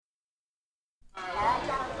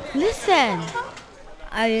Listen,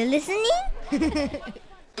 Are you listening?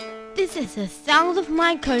 this is the sound of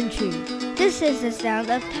my country. This is the sound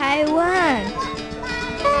of Taiwan.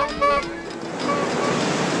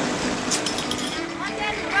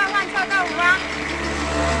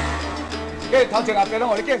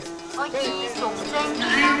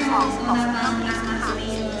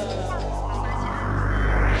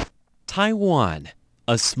 Taiwan,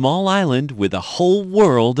 a small island with a whole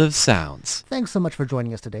world of sounds. Thanks so much for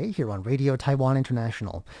joining us today here on Radio Taiwan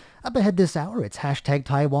International. Up ahead this hour, it's hashtag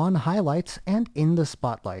Taiwan highlights and in the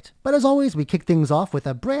spotlight. But as always, we kick things off with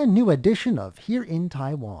a brand new edition of Here in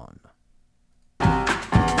Taiwan.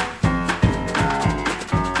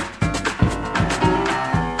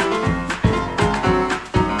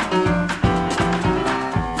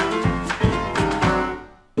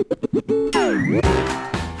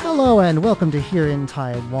 Hello and welcome to Here in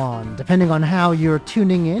Taiwan. Depending on how you're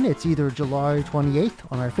tuning in, it's either July 28th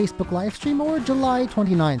on our Facebook live stream or July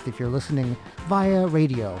 29th if you're listening via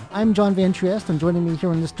radio. I'm John Van Trieste, and joining me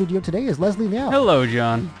here in the studio today is Leslie Liao. Hello,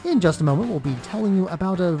 John. In just a moment, we'll be telling you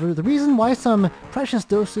about the reason why some precious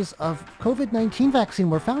doses of COVID-19 vaccine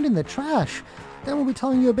were found in the trash. Then we'll be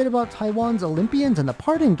telling you a bit about Taiwan's Olympians and the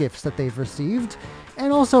parting gifts that they've received,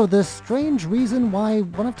 and also the strange reason why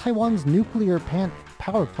one of Taiwan's nuclear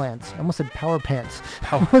power plants, I almost said power pants,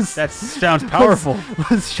 That sounds powerful.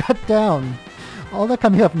 was shut down. All that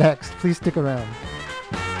coming up next. Please stick around.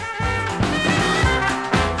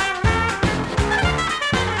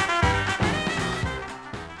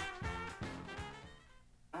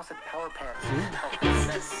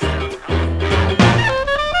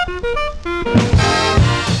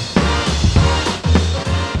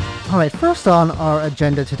 All right, first on our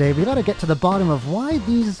agenda today, we got to get to the bottom of why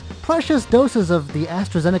these precious doses of the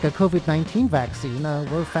AstraZeneca COVID-19 vaccine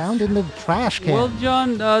were found in the trash can. Well,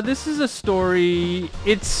 John, this is a story.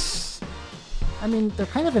 I mean, they're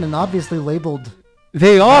kind of in an obviously labeled.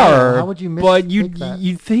 They are. How would you But mistake that?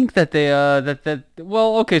 you'd think that they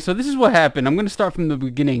well, okay, so this is what happened. I'm going to start from the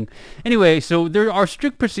beginning. Anyway, so there are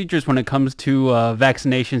strict procedures when it comes to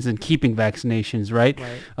vaccinations and keeping vaccinations, right?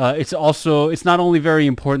 It's not only very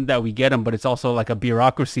important that we get them, but it's also like a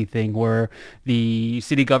bureaucracy thing where the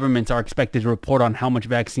city governments are expected to report on how much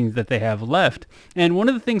vaccines that they have left. And one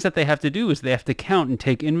of the things that they have to do is they have to count and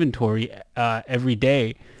take inventory every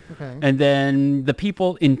day. Okay. And then the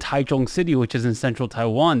people in Taichung City, which is in central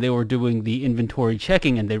Taiwan, they were doing the inventory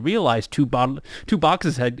checking, and they realized two bottles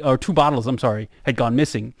had gone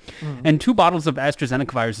missing. Mm. And 2 bottles of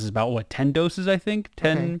AstraZeneca virus is about 10 doses, I think,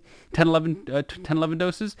 10, 11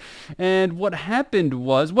 doses. And what happened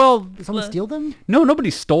was, Did someone steal them? no,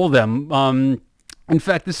 nobody stole them. In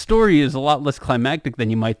fact, this story is a lot less climactic than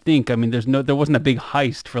you might think. I mean, there wasn't a big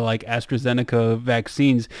heist for like AstraZeneca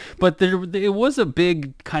vaccines, but it was a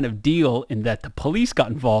big kind of deal in that the police got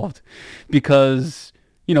involved because,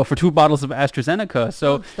 for 2 bottles of AstraZeneca.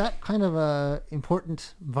 So It's that kind of a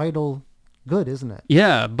important, vital good, isn't it?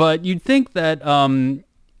 yeah, but you'd think that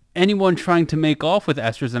anyone trying to make off with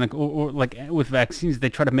AstraZeneca or like with vaccines, they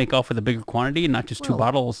try to make off with a bigger quantity and not just 2 Well,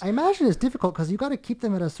 bottles. I imagine it's difficult because you got to keep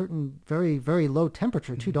them at a certain very, very low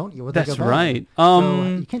temperature too, don't you? Or they That's go bad. right. So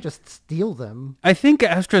you can't just steal them. I think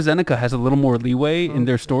AstraZeneca has a little more leeway in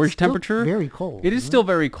their storage Still temperature. very cold. It is still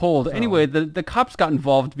very cold. Anyway, the cops got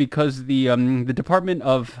involved because the Department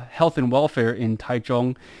of Health and Welfare in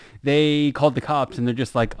Taichung, they called the cops and they're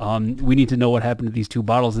just like, we need to know what happened to these 2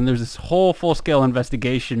 bottles. And there's this whole full-scale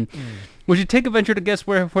investigation. Would you take a venture to guess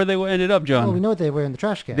where they ended up, John? Well, we know they were in the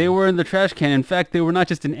trash can. They were in the trash can. In fact, they were not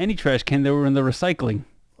just in any trash can. They were in the recycling.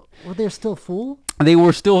 Were they still full? They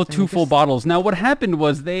were still 2 full just- bottles. Now, what happened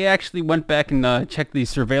was they actually went back and checked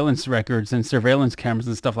these surveillance records and surveillance cameras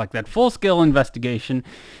and stuff like that. Full-scale investigation.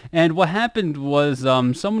 And what happened was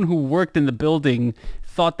someone who worked in the building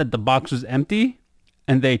thought that the box was empty,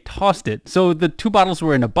 and they tossed it. So the 2 bottles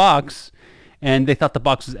were in a box, and they thought the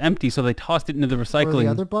box was empty, so they tossed it into the Or recycling. the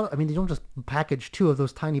other bottle? I mean, they don't just package 2 of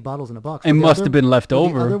those tiny bottles in a box. It Were the must other- have been left were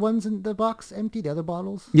over. The other ones in the box empty? The other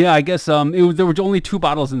bottles? Yeah, I guess there were only 2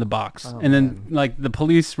 bottles in the box. Oh, and then man. like the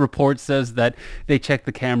police report says that they checked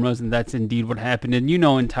the cameras and that's indeed what happened. And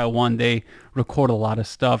in Taiwan, they record a lot of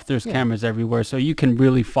stuff. There's cameras everywhere. So you can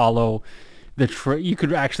really follow you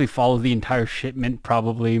could actually follow the entire shipment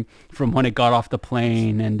probably from when it got off the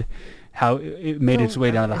plane and how it made its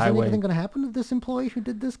way down the Is highway. anything going to happen to this employee who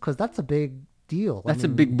did this? Because that's a big deal. That's a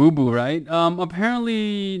big boo-boo, right?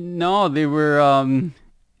 Apparently, no, they were,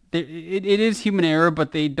 it is human error,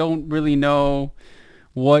 but they don't really know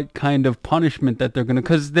what kind of punishment that they're gonna,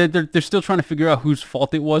 because they're still trying to figure out whose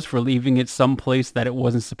fault it was for leaving it someplace that it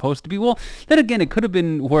wasn't supposed to be. Well, then again, it could have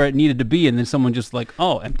been where it needed to be, and then someone just like,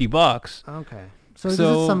 oh, empty box. Okay. So this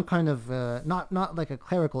is some kind of not like a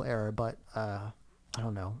clerical error, but I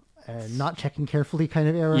don't know, not checking carefully kind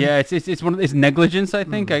of error. Yeah, it's one of it's negligence. I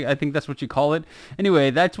think I think that's what you call it.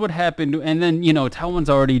 Anyway, that's what happened, and then Taiwan's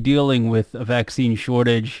already dealing with a vaccine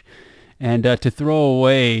shortage, and to throw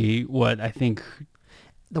away what I think.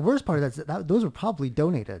 The worst part is that those were probably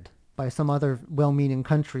donated by some other well-meaning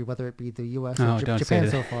country, whether it be the U.S. or Japan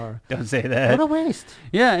so far. Don't say that. What a waste.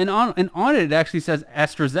 Yeah, and on it actually says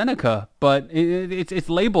AstraZeneca, but it's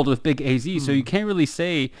labeled with big AZ, so you can't really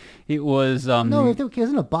say it was. No, if it was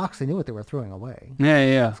in a box, they knew what they were throwing away.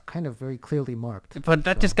 Yeah. It's kind of very clearly marked. But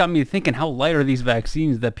that just got me thinking, how light are these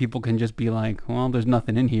vaccines that people can just be like, well, there's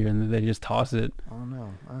nothing in here, and then they just toss it. Oh,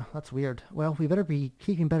 no. That's weird. Well, we better be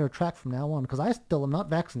keeping better track from now on, because I still am not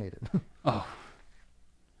vaccinated.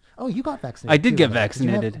 Oh, you got vaccinated. I did get right?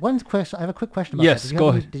 vaccinated. One question. I have a quick question about Yes, that. go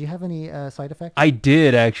ahead. Did you have any side effects? I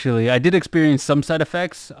did, actually. I did experience some side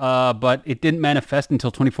effects, but it didn't manifest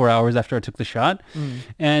until 24 hours after I took the shot.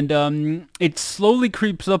 And it slowly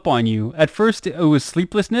creeps up on you. At first, it was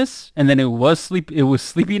sleeplessness, and then it was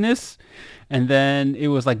sleepiness, and then it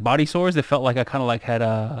was like body sores. It felt like I kind of like had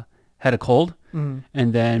a cold.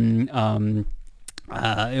 And then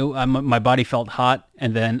my body felt hot,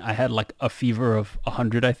 and then I had like a fever of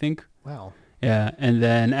 100, I think. Wow. Yeah, and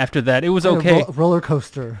then after that, it was Kind of okay. Roller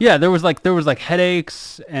coaster. Yeah, there was like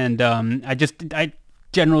headaches, and I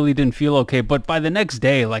generally didn't feel okay. But by the next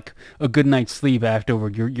day, like a good night's sleep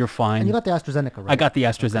afterward, you're fine. And you got the AstraZeneca, right? I got the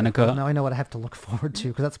AstraZeneca. Okay. Well, now I know what I have to look forward to,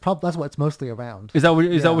 because that's what it's mostly around. Is that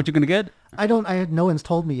what you're gonna get? No one's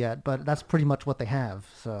told me yet, but that's pretty much what they have.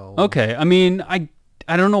 So. Okay, I mean,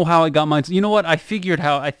 I don't know how I got mine. You know what? I think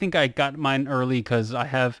I got mine early because I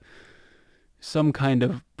have some kind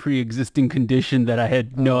of pre-existing condition that I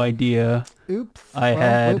had no idea. Oops.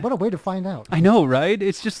 What a way to find out. I know, right?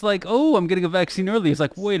 It's just like, oh, I'm getting a vaccine early. It's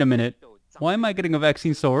like, wait a minute. Why am I getting a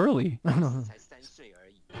vaccine so early?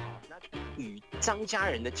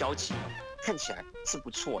 看起来是不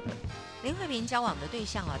错的。林慧萍交往的对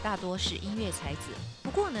象大多是音乐才子，不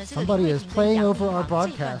过呢，这个 Somebody is playing over our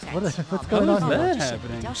broadcast. What's going on here?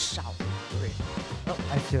 比较少。 Oh,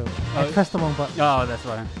 I pressed the wrong button. Oh, that's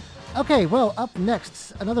right. Okay, well, up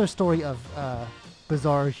next, another story of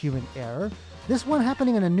bizarre human error. This one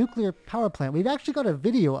happening in a nuclear power plant. We've actually got a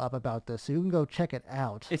video up about this, so you can go check it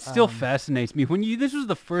out. It still fascinates me. This was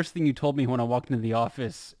the first thing you told me when I walked into the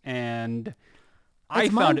office, and I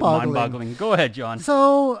found it mind-boggling. Go ahead, John.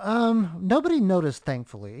 So, nobody noticed,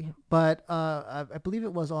 thankfully, but I believe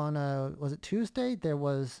it was on, was it Tuesday? There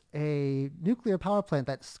was a nuclear power plant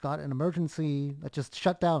that's got an emergency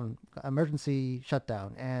shutdown.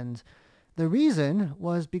 And the reason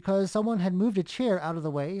was because someone had moved a chair out of the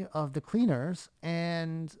way of the cleaners,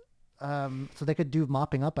 and so they could do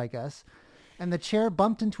mopping up, I guess. And the chair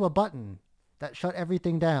bumped into a button that shut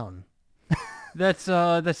everything down. That's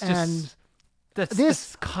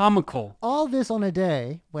comical. All this on a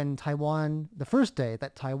day when the first day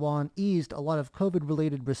that Taiwan eased a lot of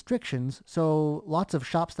COVID-related restrictions, so lots of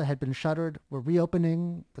shops that had been shuttered were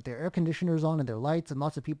reopening with their air conditioners on and their lights, and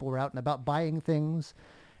lots of people were out and about buying things.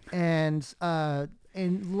 And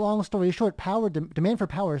long story short, demand for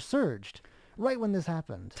power surged right when this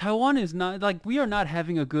happened. Taiwan is not, we are not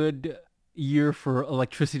having a good year for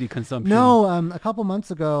electricity consumption. No, a couple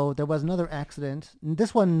months ago, there was another accident.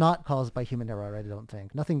 This one not caused by human error, I don't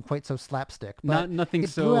think. Nothing quite so slapstick. But nothing it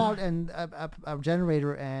so... blew out a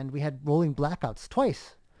generator, and we had rolling blackouts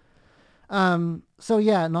twice. So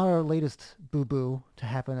yeah, not our latest boo-boo to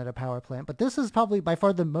happen at a power plant, but this is probably by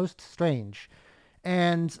far the most strange.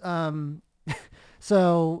 And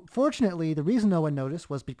so fortunately, the reason no one noticed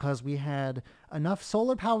was because we had enough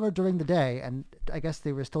solar power during the day, and I guess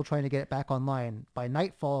they were still trying to get it back online. By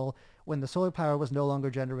nightfall, when the solar power was no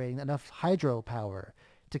longer generating enough hydro power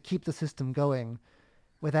to keep the system going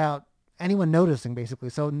without anyone noticing, basically.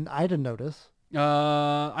 So I didn't notice.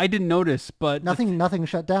 I didn't notice, but... Nothing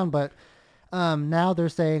shut down, but now they're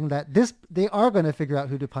saying that they are going to figure out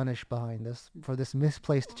who to punish behind this for this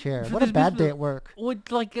misplaced chair. What a bad day at work. What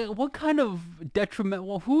kind of detriment?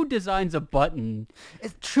 Well, who designs a button?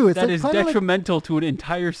 It's true. That is detrimental to an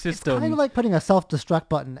entire system. It's kind of like putting a self-destruct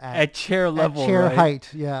button at chair level, at chair right?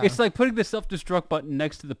 height. Yeah. It's like putting the self-destruct button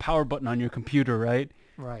next to the power button on your computer, right?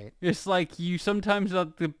 Right. It's like you sometimes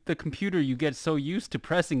the computer you get so used to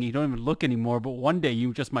pressing you don't even look anymore, but one day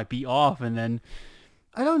you just might be off, and then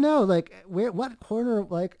I don't know, like what corner,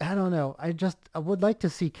 like I don't know. I would like to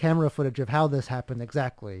see camera footage of how this happened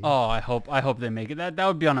exactly. Oh, I hope they make it. That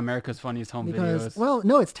would be on America's Funniest Home Because Videos. well,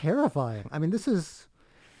 no, it's terrifying. I mean, this is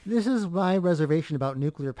my reservation about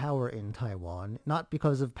nuclear power in Taiwan, not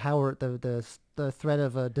because of power, the threat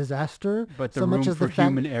of a disaster, But the so much room as for the fact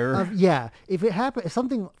human error. of, yeah, if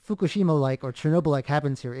something Fukushima like or Chernobyl like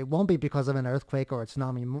happens here, it won't be because of an earthquake or a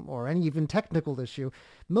tsunami or any even technical issue.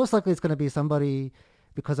 Most likely, it's going to be somebody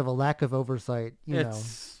because of a lack of oversight. You know,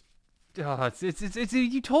 It's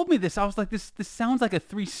you told me this. I was like, this sounds like a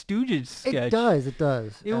Three Stooges sketch. it does. It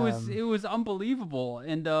does. It was unbelievable,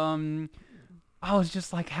 and I was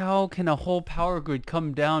just like, how can a whole power grid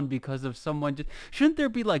come down because of someone? Shouldn't there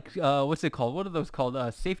be like what's it called? What are those called?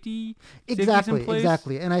 Safeties in place?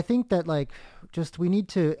 Exactly. And I think that like just we need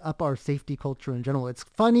to up our safety culture in general. It's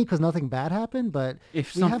funny because nothing bad happened, but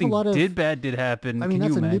If we have a something lot of, bad did happen, I mean, can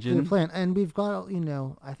that's you a nuclear imagine? plant, and we've got,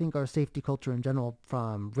 I think our safety culture in general,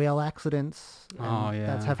 from rail accidents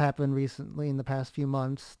that have happened recently in the past few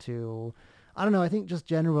months to, I don't know, I think just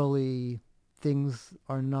generally things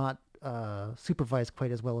are not supervised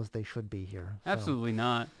quite as well as they should be here. So, Absolutely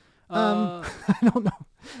not. I don't know.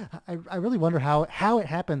 I really wonder how it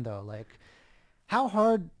happened though. Like, how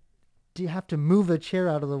hard do you have to move the chair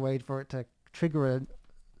out of the way for it to trigger a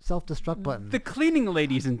self-destruct button? The cleaning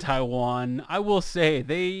ladies in Taiwan, I will say,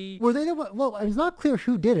 Were they the one? Well, it's not clear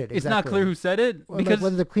who did it. it's not clear who said it Or, because like,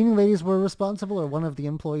 whether the cleaning ladies were responsible or one of the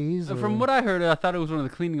employees. from or- what I heard, I thought it was one of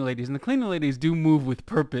the cleaning ladies, and the cleaning ladies do move with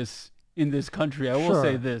purpose in this country. I will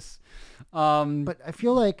say Sure. this. But I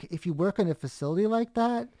feel like if you work in a facility like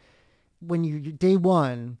that, when you day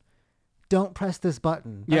one, don't press this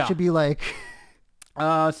button. That Yeah. should be like.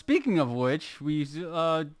 Speaking of which,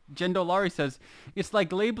 Jendo Lari says, it's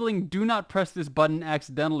like labeling "do not press this button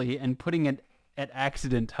accidentally" and putting it at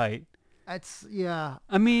accident height. It's yeah.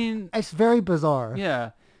 I mean, It's very bizarre.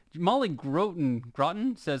 yeah. Molly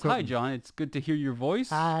Groton says, "Hi, John. It's good to hear your voice."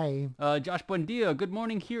 Hi. Josh Buendia, good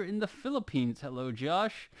morning here in the Philippines. Hello,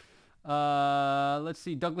 Josh. Let's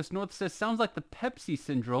see. Douglas North says, sounds like the Pepsi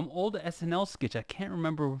syndrome, old SNL sketch. I can't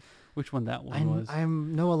remember which one that one was. I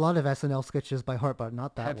know a lot of SNL sketches by heart, but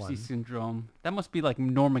not that Pepsi one. syndrome. That must be like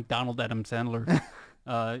Norm Macdonald, Adam Sandler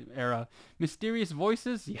era. Mysterious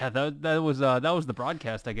voices. Yeah, that was the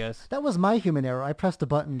broadcast, I guess. That was my human error. I pressed a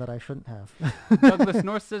button that I shouldn't have. Douglas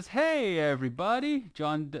North says, hey, everybody.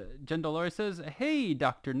 Jen Dolores says, hey,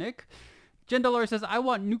 Dr. Nick. Jen Dolores says, I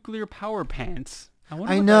want nuclear power pants. I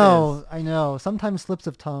wonder what that is. I know. Sometimes slips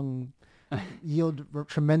of tongue yield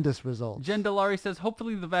tremendous results. Jen Delari says,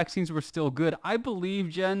 hopefully the vaccines were still good. I believe,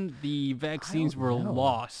 Jen, the vaccines were know.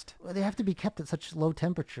 lost. Well, they have to be kept at such low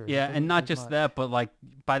temperatures. Yeah, It and doesn't not take just much. that, but like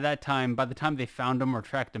by the time they found them or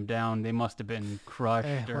tracked them down, they must have been crushed.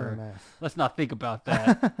 What a Or mess. let's not think about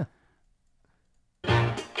that.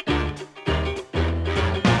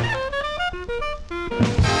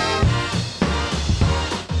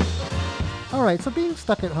 All right, so being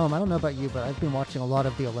stuck at home, I don't know about you, but I've been watching a lot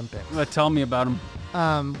of the Olympics. Tell me about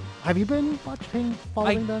them. Have you been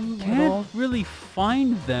following them I at all? can't really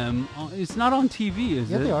find them. It's not on TV,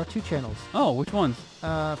 is Yeah, it? they are 2 channels. Oh, which ones?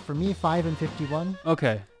 For me, 5 and 51.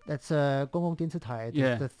 Okay. That's 公共电视台,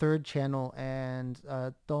 Yeah. the 3rd channel, and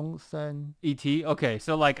Dongsun. ET. Okay,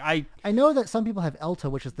 so like I I know that some people have ELTA,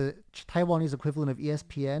 which is the Taiwanese equivalent of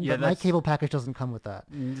ESPN, Yeah, but my that's- cable package doesn't come with that.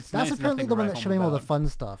 it's That's nice, apparently nothing the to one write that's home showing all the about. fun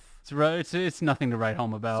stuff. It's nothing to write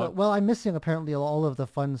home about. So, well, I'm missing apparently all of the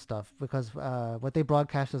fun stuff because what they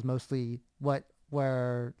broadcast is mostly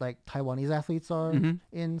where like Taiwanese athletes are Mm-hmm.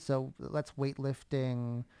 in. So that's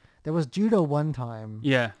weightlifting. There was judo one time,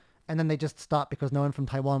 Yeah. and then they just stopped because no one from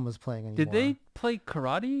Taiwan was playing anymore. Did they play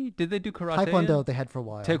karate? Did they do karate? Taekwondo they had for a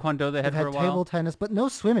while. Taekwondo they had They've for a while. table tennis, but no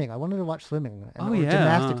swimming. I wanted to watch swimming. Oh, or yeah,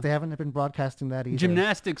 gymnastics. huh? They haven't been broadcasting that either.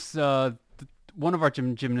 Gymnastics. One of our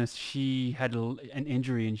gymnasts, she had an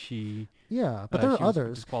injury and she. Yeah, but Uh, there she are was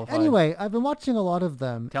others. disqualified. Anyway, I've been watching a lot of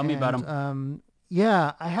them. Tell me about 'em.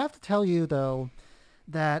 Yeah, I have to tell you though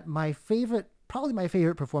that probably my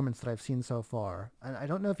favorite performance that I've seen so far, and I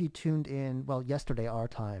don't know if you tuned in, well, yesterday our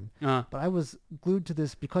time, but I was glued to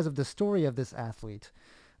this because of the story of this athlete.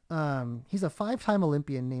 He's a 5-time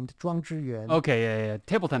Olympian named Zhuang Zhiyuan. Okay, yeah.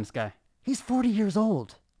 Table tennis guy. He's 40 years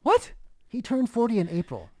old. What? He turned 40 in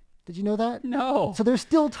April. Did you know that? No. So there's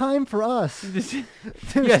still time for us. There's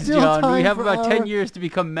Yes, still John. We time have for about 10 our- years to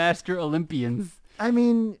become master Olympians. I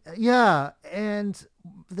mean, yeah, and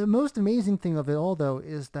the most amazing thing of it all, though,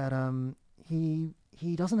 is that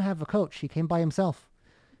he doesn't have a coach. He came by himself.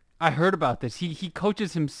 I heard about this. He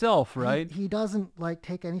coaches himself, right? He doesn't like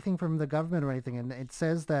take anything from the government or anything, and it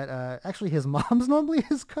says that actually his mom's normally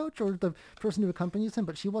his coach or the person who accompanies him,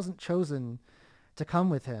 but she wasn't chosen to come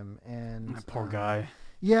with him. And That poor guy.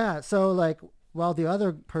 Yeah, so like while the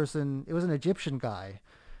other person, it was an Egyptian guy,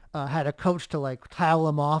 had a coach to like towel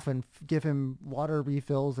him off and give him water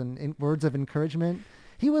refills and words of encouragement.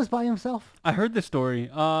 He was by himself. I heard the story.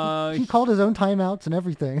 He called his own timeouts and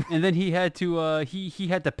everything. And then he had to he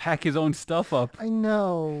had to pack his own stuff up. I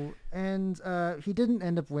know, and he didn't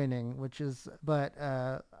end up winning, but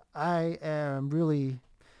I am really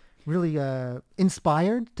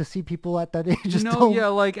inspired to see people at that age. Yeah,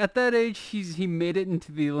 like at that age, he made it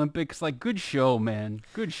into the Olympics. Like, good show, man.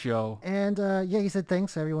 Good show. And he said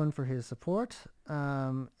thanks everyone for his support.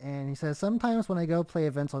 And he says sometimes when I go play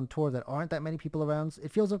events on tour that aren't that many people around,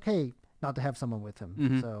 it feels okay not to have someone with him.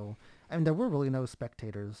 Mm-hmm. So, there were really no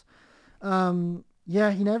spectators.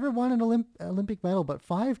 He never won an Olympic medal, but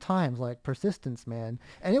 5 times, like persistence, man.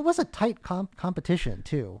 And it was a tight competition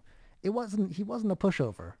too. He wasn't a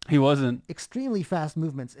pushover. He wasn't. Extremely fast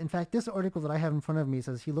movements. In fact, this article that I have in front of me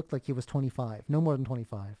says he looked like he was 25, no more than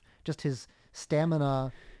 25. Just his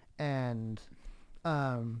stamina and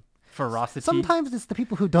Ferocity. sometimes it's the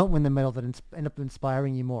people who don't win the medal that end up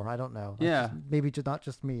inspiring you more. I don't know. Yeah. Maybe not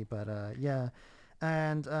just me, but yeah.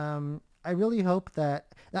 And I really hope that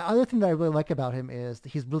the other thing that I really like about him is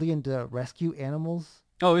that he's really into rescue animals.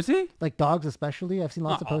 Oh, is he? Like dogs especially. I've seen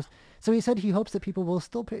lots of posts. So he said he hopes that people will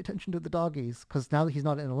still pay attention to the doggies because now that he's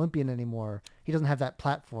not an Olympian anymore, he doesn't have that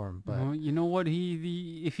platform. But Well, you know what?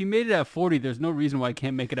 If he made it at 40, there's no reason why he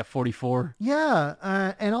can't make it at 44.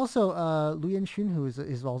 yeah, and also Liu Yanxun, who is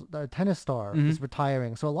a tennis star, is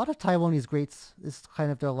retiring. So a lot of Taiwanese greats, this is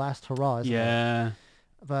kind of their last hurrah. Isn't it? Yeah.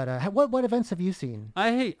 But what events have you seen?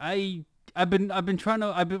 I've been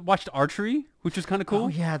watched archery, which was kind of cool. Oh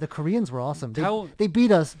yeah, the Koreans were awesome. How- They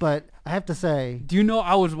beat us, but I have to say, Do you know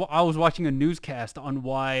I was watching a newscast on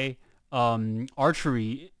why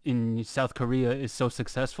archery in South Korea is so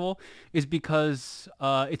successful is because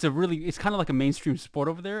it's kind of like a mainstream sport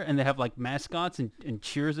over there, and they have like mascots and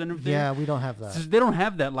cheers and everything. yeah, we don't have So that. they don't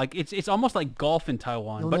have that. Like it's almost like golf in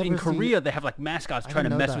Taiwan, You'll but in never see- Korea they have like mascots trying to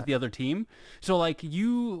didn't know mess that. with the other team. So like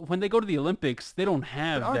when they go to the Olympics, they don't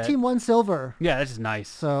have Our that. team won silver. Yeah, that's just nice.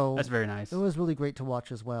 So that's very nice. It was really great to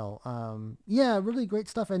watch as well. Yeah, really great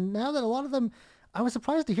stuff. And now that a lot of them, I was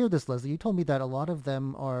surprised to hear this, Leslie. You told me that a lot of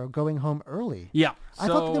them are going home early. Yeah. I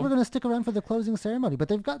thought that they were going to stick around for the closing ceremony, but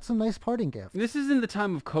they've got some nice parting gifts. This is in the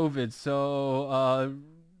time of COVID, so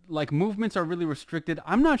like movements are really restricted.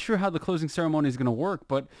 I'm not sure how the closing ceremony is going to work,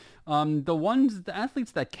 but the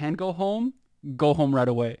athletes that can go home right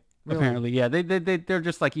away. Really? Apparently, yeah, they're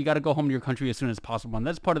just like, you got to go home to your country as soon as possible, and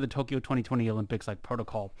that's part of the Tokyo 2020 Olympics like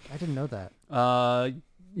protocol. I didn't know that.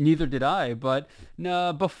 Neither did I, but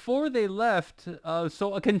before they left,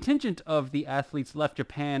 so a contingent of the athletes left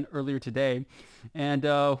Japan earlier today, and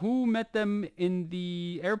who met them in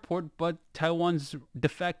the airport but Taiwan's de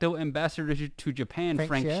facto ambassador to Japan,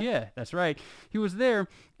 Frank Xie? Xie. That's right. He was there,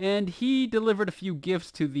 and he delivered a few gifts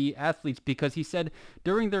to the athletes because he said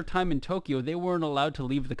during their time in Tokyo, they weren't allowed to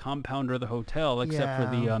leave the compound or the hotel except for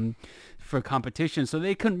the for competition, so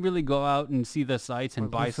they couldn't really go out and see the sights and Or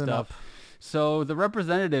buy loosen stuff. up. So the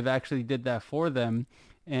representative actually did that for them.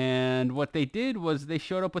 And what they did was they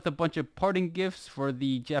showed up with a bunch of parting gifts for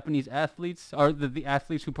the Japanese athletes, or the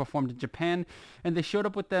athletes who performed in Japan. And they showed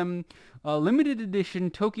up with them limited edition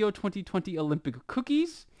Tokyo 2020 Olympic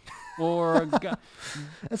cookies. Or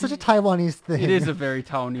It's such a Taiwanese thing. it is a very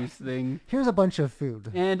Taiwanese thing. Here's a bunch of food.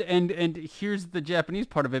 And here's the Japanese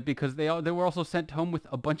part of it, because they were also sent home with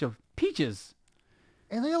a bunch of peaches.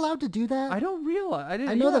 Are they allowed to do that? I don't realize.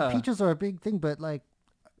 I know that peaches are a big thing, but like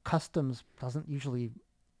customs doesn't usually.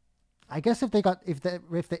 I guess if the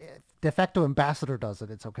de facto ambassador does it,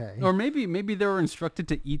 it's okay. Or maybe they were instructed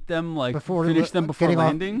to eat them, like Before finish them before getting off-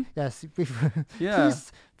 landing. Yes. Yeah.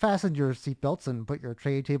 Please fasten your seatbelts and put your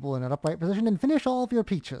tray table in an upright position and finish all of your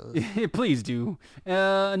peaches. Please do.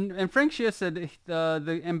 And Frank Xie said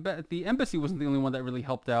the embassy wasn't the only one that really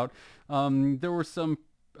helped out. There were some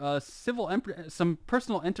some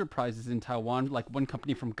personal enterprises in Taiwan, like one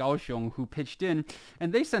company from Kaohsiung who pitched in,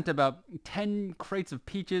 and they sent about 10 crates of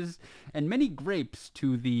peaches and many grapes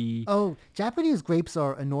to the... Oh, Japanese grapes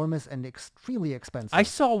are enormous and extremely expensive. I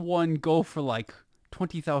saw one go for like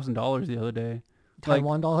 $20,000 the other day.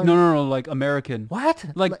 Taiwan dollar? No, like American. What?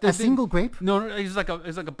 Like a single grape? No, it's like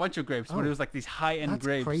a bunch of grapes, but Oh. it was like these high-end That's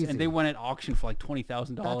grapes, crazy. and they went at auction for like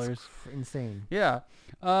 $20,000. That's insane. Yeah.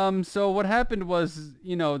 So what happened was,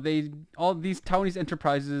 all these Taiwanese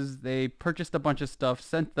enterprises, they purchased a bunch of stuff,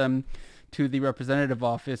 sent them to the representative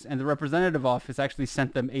office, and the representative office actually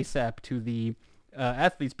sent them ASAP to the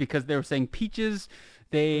athletes because they were saying peaches,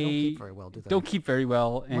 They don't keep very well, do they? don't keep very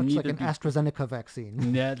well, and Much like neither an do AstraZeneca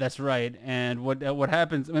vaccine. yeah, that's right. And what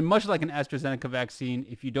happens? I mean, much like an AstraZeneca vaccine,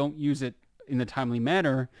 if you don't use it in a timely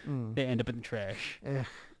manner, they end up in the trash.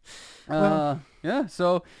 Ugh. Yeah.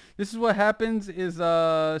 So this is what happens. Is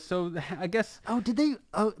so I guess. Oh, did they?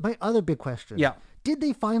 Oh, my other big question. Yeah. Did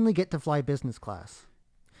they finally get to fly business class?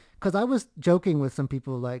 Because I was joking with some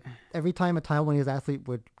people, like, every time a Taiwanese athlete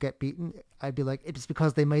would get beaten, I'd be like, it's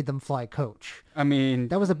because they made them fly coach. I mean,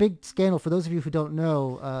 That was a big scandal. For those of you who don't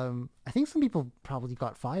know, I think some people probably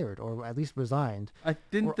got fired or at least resigned. I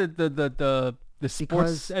didn't the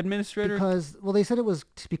sports administrator. Because, well, they said it was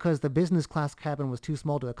because the business class cabin was too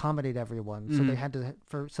small to accommodate everyone. So they had to,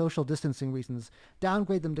 for social distancing reasons,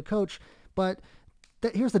 downgrade them to coach. But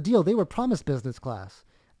here's the deal. They were promised business class.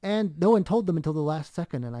 And no one told them until the last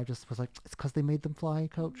second. And I just was like, it's because they made them fly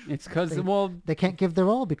coach. It's because They can't give their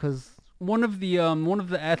all because... one of the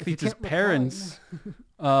athletes' can't parents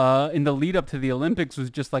in the lead up to the Olympics was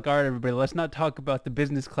just like, all right, everybody, let's not talk about the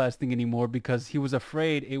business class thing anymore because he was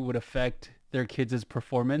afraid it would affect their kids'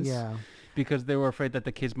 performance. Yeah. Because they were afraid that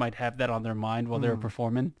the kids might have that on their mind while they were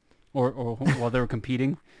performing or while they were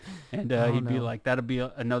competing. And he'd be like, that'll be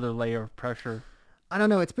another layer of pressure. I don't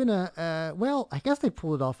know. It's been well, I guess they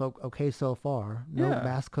pulled it off okay so far. No Yeah.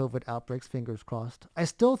 mass COVID outbreaks, fingers crossed. I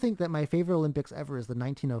still think that my favorite Olympics ever is the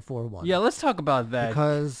 1904 one. Yeah, let's talk about that.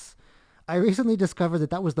 Because I recently discovered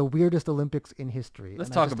that was the weirdest Olympics in history. Let's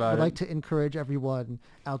And talk I about would it. like to encourage everyone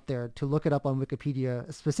out there to look it up on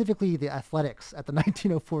Wikipedia, specifically the athletics at the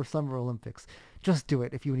 1904 Summer Olympics. Just do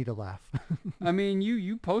it if you need a laugh. I mean,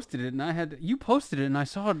 you posted it, and I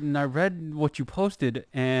saw it, and I read what you posted,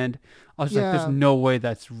 and I was like, Yeah. "There's no way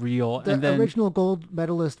that's real." The and then original gold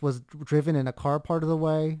medalist was driven in a car part of the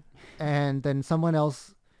way, and then someone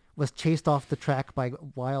else was chased off the track by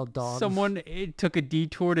wild dogs. someone took a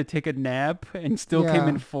detour to take a nap and still came Yeah.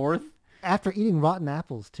 in fourth. After eating rotten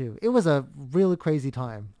apples too. It was a really crazy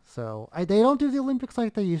time. So they don't do the Olympics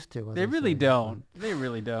like they used to. as They I really say. don't. They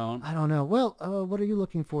really don't. I don't know. Well, what are you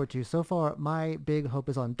looking forward to? So far, my big hope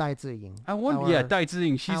is on Dai Ziying. I wonder. Yeah, Dai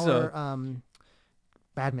Ziying, she's our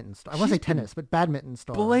badminton star. I want to say She's been tennis, but badminton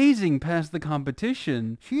star. blazing past the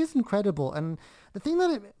competition. She is incredible. And the thing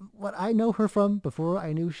what I know her from before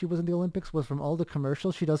I knew she was in the Olympics was from all the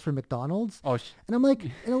commercials she does for McDonald's. Oh, And I'm like,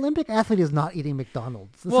 an Olympic athlete is not eating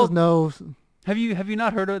McDonald's. This Well, is no... have you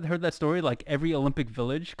not heard that story? Like every Olympic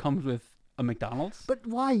village comes with a McDonald's. But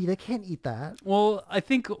why? They can't eat that. Well, I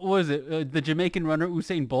think what was it the Jamaican runner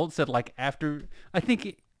Usain Bolt said like after I think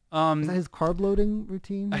Is that his carb loading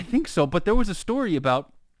routine? I think so, but there was a story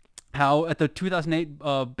about how at the 2008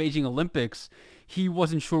 Beijing Olympics, he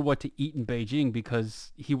wasn't sure what to eat in Beijing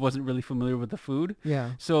because he wasn't really familiar with the food.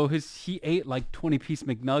 Yeah. So he ate like 20-piece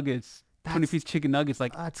McNuggets, 20-piece chicken nuggets,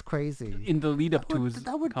 like That's crazy. in the lead up to his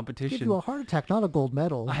That would competition. give you a heart attack, not a gold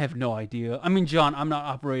medal. I have no idea. I mean, John, I'm not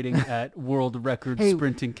operating at world record Hey,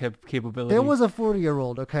 sprinting capability. There was a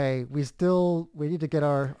 40-year-old, okay? We need to get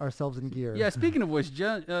ourselves in gear. Yeah, speaking of which,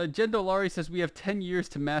 Jen Dolari says we have 10 years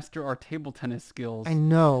to master our table tennis skills. I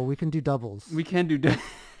know. We can do doubles. We can do.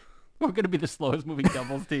 We're going to be the slowest moving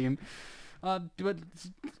doubles team. But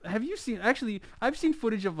have you seen? Actually, I've seen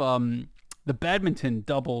footage of the badminton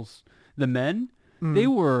doubles. The men,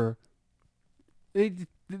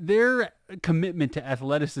 their commitment to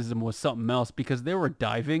athleticism was something else because they were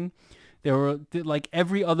diving. Like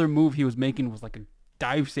every other move he was making was like a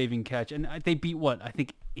dive saving catch, and they beat what I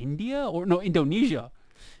think Indonesia.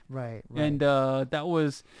 Right. And that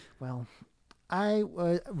was Well, I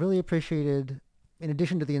really appreciated, in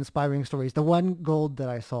addition to the inspiring stories, the one gold that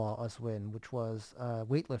I saw us win, which was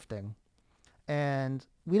weightlifting. And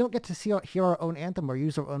we don't get to hear our own anthem or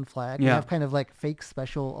use our own flag. We Yeah. have kind of like fake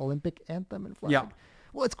special Olympic anthem and flag. Yeah.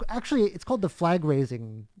 Well, it's called the flag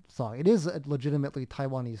raising song. It is a legitimately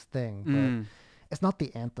Taiwanese thing, but it's not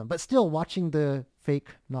the anthem. But still, watching the fake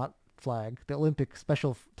not flag, the Olympic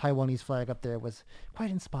special Taiwanese flag up there was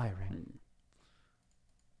quite inspiring.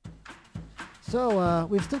 So,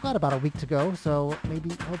 we've still got about a week to go, so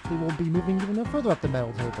hopefully we'll be moving even further up the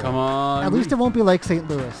medal table. Come on. At least it won't be like St.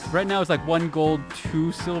 Louis. Right now it's like 1 gold,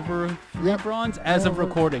 2 silver, 3 bronze as of Well,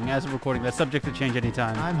 recording. That's subject to change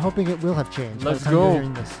anytime. I'm hoping it will have changed. Let's by the time go. you're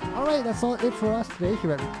hearing this. All right, that's all it for us today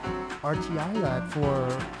here at RTI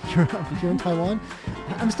here in Taiwan.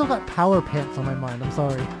 I'm still got power pants on my mind. I'm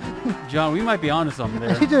sorry. John, we might be onto something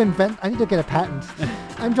I there. need to get a patent.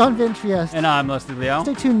 I'm John Van Trieste. And I'm Leslie Liao.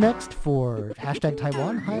 Stay tuned next for hashtag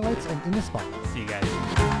Taiwan highlights and in the spotlight. See you guys.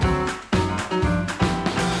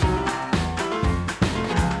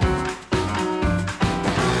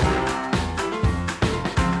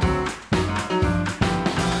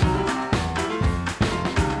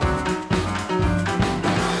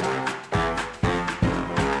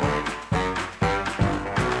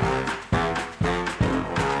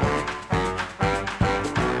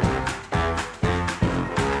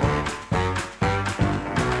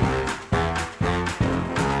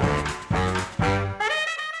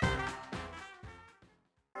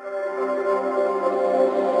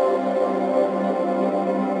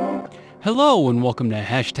 Hello and welcome to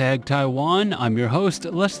Hashtag Taiwan. I'm your host,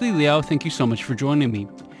 Leslie Liao. Thank you so much for joining me.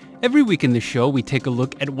 Every week in the show, we take a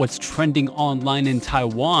look at what's trending online in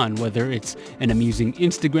Taiwan, whether it's an amusing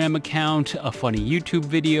Instagram account, a funny YouTube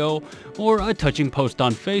video, or a touching post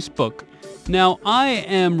on Facebook. Now, I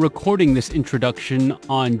am recording this introduction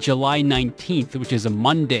on July 19th, which is a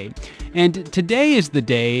Monday, and today is the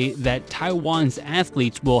day that Taiwan's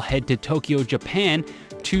athletes will head to Tokyo, Japan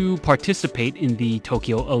to participate in the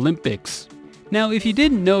Tokyo Olympics. Now, if you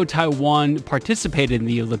didn't know Taiwan participated in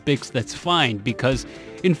the Olympics, that's fine, because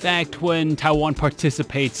in fact, when Taiwan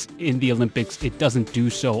participates in the Olympics, it doesn't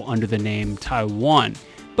do so under the name Taiwan.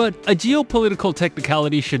 But a geopolitical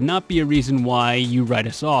technicality should not be a reason why you write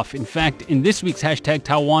us off. In fact, in this week's Hashtag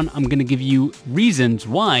Taiwan, I'm going to give you reasons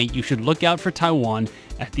why you should look out for Taiwan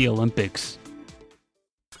at the Olympics.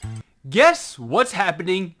 Guess what's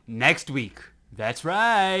happening next week? That's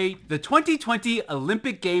right. The 2020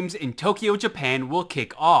 Olympic Games in Tokyo, Japan will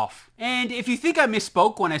kick off. And if you think I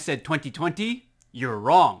misspoke when I said 2020, you're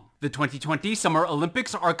wrong. The 2020 Summer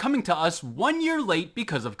Olympics are coming to us 1 year late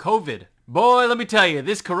because of COVID. Boy, let me tell you,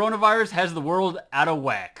 this coronavirus has the world out of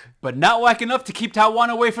whack. But not whack enough to keep Taiwan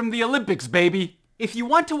away from the Olympics, baby. If you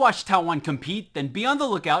want to watch Taiwan compete, then be on the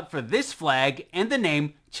lookout for this flag and the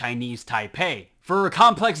name Chinese Taipei. For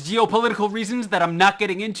complex geopolitical reasons that I'm not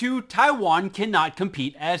getting into, Taiwan cannot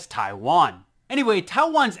compete as Taiwan. Anyway,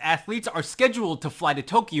 Taiwan's athletes are scheduled to fly to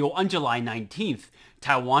Tokyo on July 19th.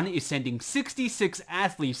 Taiwan is sending 66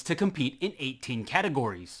 athletes to compete in 18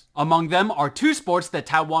 categories. Among them are 2 sports that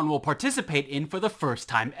Taiwan will participate in for the first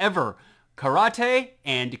time ever: karate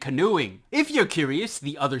and canoeing. If you're curious,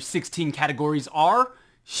 the other 16 categories are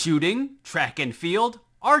shooting, track and field,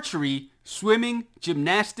 archery, swimming,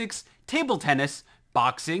 gymnastics, table tennis,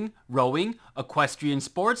 boxing, rowing, equestrian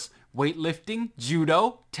sports, weightlifting,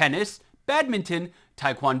 judo, tennis, badminton,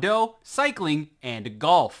 taekwondo, cycling, and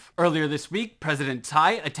golf. Earlier this week, President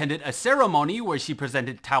Tsai attended a ceremony where she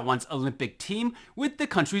presented Taiwan's Olympic team with the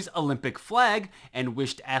country's Olympic flag and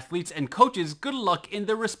wished athletes and coaches good luck in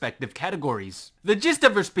their respective categories. The gist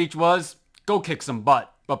of her speech was, go kick some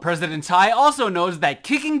butt. But President Tsai also knows that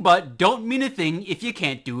kicking butt don't mean a thing if you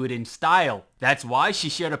can't do it in style. That's why she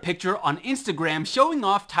shared a picture on Instagram showing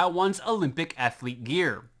off Taiwan's Olympic athlete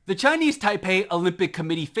gear. The Chinese Taipei Olympic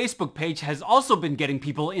Committee Facebook page has also been getting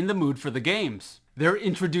people in the mood for the games. They're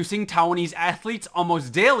introducing Taiwanese athletes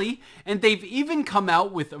almost daily, and they've even come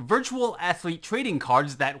out with virtual athlete trading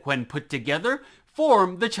cards that, when put together,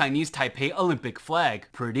 form the Chinese Taipei Olympic flag.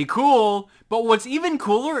 Pretty cool. But what's even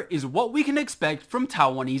cooler is what we can expect from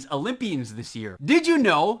Taiwanese Olympians this year. Did you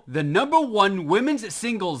know the #1 women's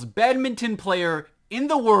singles badminton player in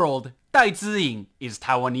the world, Dai Ziying, is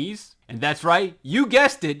Taiwanese? And that's right, you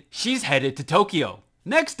guessed it, she's headed to Tokyo.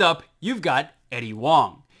 Next up, you've got Eddie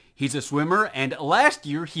Wong. He's a swimmer, and last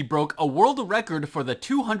year he broke a world record for the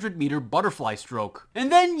 200-meter butterfly stroke.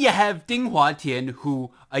 And then you have Ding Huatian,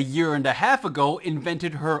 who a year and a half ago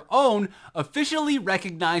invented her own officially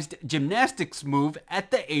recognized gymnastics move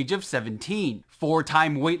at the age of 17.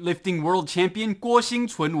 4-time weightlifting world champion Guo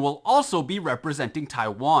Xingchun will also be representing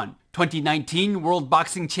Taiwan. 2019 World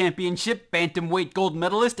Boxing Championship bantamweight gold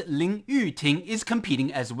medalist Lin Yuting is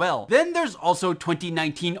competing as well. Then there's also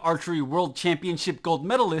 2019 Archery World Championship gold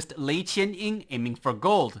medalist Lei Qianying aiming for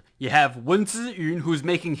gold. You have Wen Ziyun, who's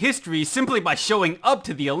making history simply by showing up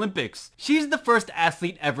to the Olympics. She's the first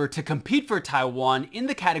athlete ever to compete for Taiwan in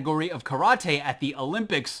the category of karate at the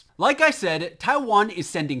Olympics. Like I said, Taiwan is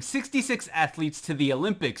sending 66 athletes to the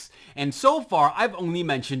Olympics, and so far I've only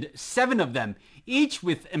mentioned 7 of them, each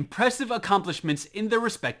with impressive accomplishments in their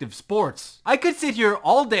respective sports. I could sit here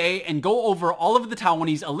all day and go over all of the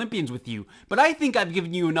Taiwanese Olympians with you, but I think I've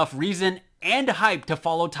given you enough reason and hype to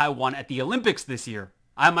follow Taiwan at the Olympics this year.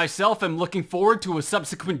 I myself am looking forward to a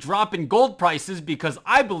subsequent drop in gold prices because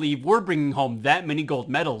I believe we're bringing home that many gold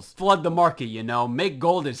medals. Flood the market, make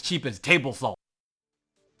gold as cheap as table salt.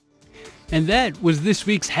 And that was this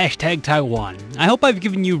week's Hashtag Taiwan. I hope I've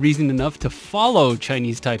given you reason enough to follow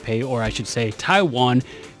Chinese Taipei, or I should say Taiwan,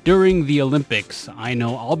 during the Olympics. I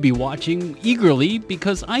know I'll be watching eagerly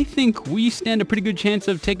because I think we stand a pretty good chance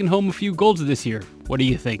of taking home a few golds this year. What do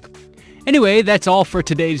you think? Anyway, that's all for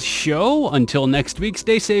today's show. Until next week,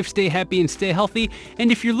 stay safe, stay happy, and stay healthy.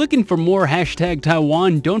 And if you're looking for more Hashtag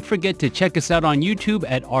Taiwan, don't forget to check us out on YouTube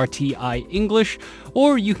at RTI English,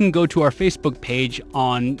 or you can go to our Facebook page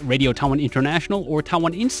on Radio Taiwan International or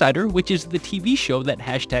Taiwan Insider, which is the TV show that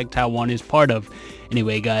Hashtag Taiwan is part of.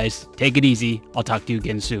 Anyway, guys, take it easy. I'll talk to you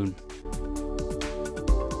again soon.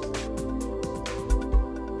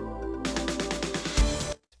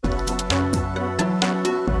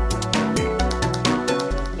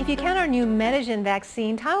 If you count our new Medigen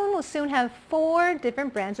vaccine, Taiwan will soon have 4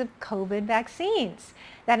 different brands of COVID vaccines.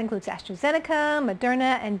 That includes AstraZeneca,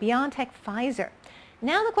 Moderna, and BioNTech Pfizer.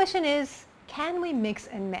 Now the question is, can we mix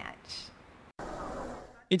and match?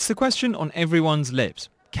 It's the question on everyone's lips.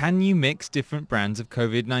 Can you mix different brands of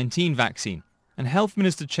COVID-19 vaccine? And Health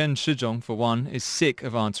Minister Chen Shizhong, for one, is sick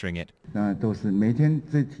of answering it.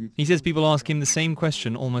 He says people ask him the same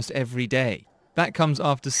question almost every day. That comes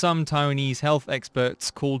after some Taiwanese health experts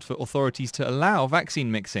called for authorities to allow vaccine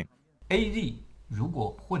mixing. Wang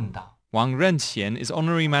Renqian is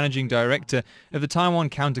Honorary Managing Director of the Taiwan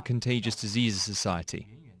Counter-Contagious Diseases Society.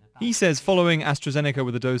 He says following AstraZeneca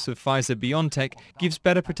with a dose of Pfizer-BioNTech gives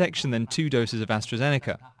better protection than 2 doses of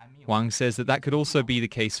AstraZeneca. Wang says that could also be the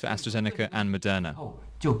case for AstraZeneca and Moderna.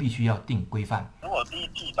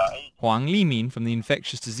 Huang Limin from the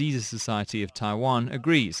Infectious Diseases Society of Taiwan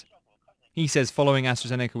agrees. He says following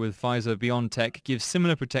AstraZeneca with Pfizer-BioNTech gives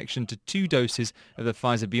similar protection to 2 doses of the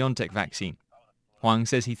Pfizer-BioNTech vaccine. Huang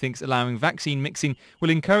says he thinks allowing vaccine mixing will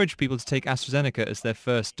encourage people to take AstraZeneca as their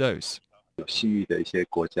first dose. Dr. Zhou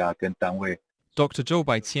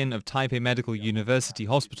Baiqian of Taipei Medical University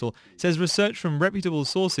Hospital says research from reputable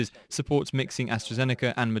sources supports mixing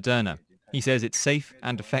AstraZeneca and Moderna. He says it's safe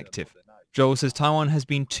and effective. Zhou says Taiwan has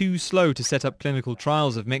been too slow to set up clinical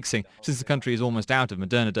trials of mixing since the country is almost out of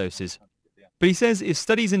Moderna doses. But he says if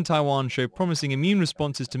studies in Taiwan show promising immune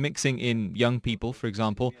responses to mixing in young people, for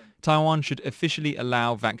example, Taiwan should officially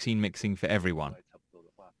allow vaccine mixing for everyone.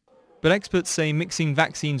 But experts say mixing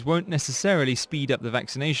vaccines won't necessarily speed up the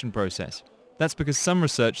vaccination process. That's because some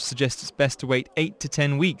research suggests it's best to wait 8 to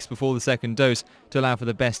 10 weeks before the second dose to allow for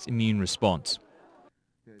the best immune response.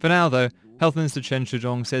 For now, though, Health Minister Chen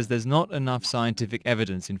Shizhong says there's not enough scientific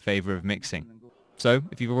evidence in favor of mixing. So,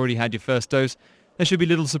 if you've already had your first dose, there should be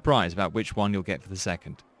little surprise about which one you'll get for the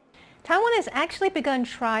second. Taiwan has actually begun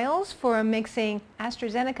trials for mixing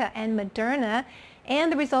AstraZeneca and Moderna,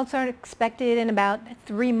 and the results are expected in about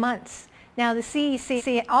 3 months. Now, the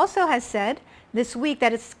CEC also has said this week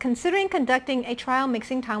that it's considering conducting a trial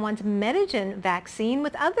mixing Taiwan's Medigen vaccine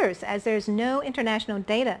with others, as there's no international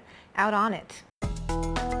data out on it.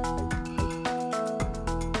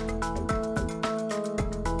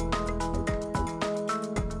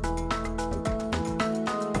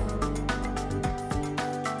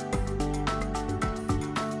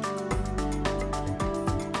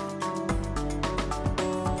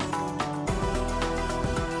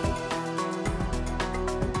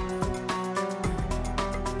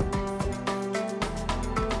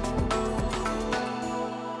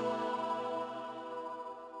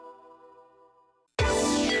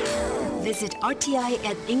 Visit RTI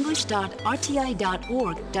at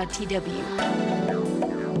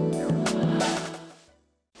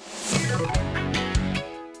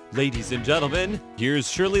english.rti.org.tw. Ladies and gentlemen, here's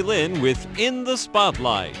Shirley Lin with In the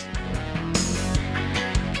Spotlight.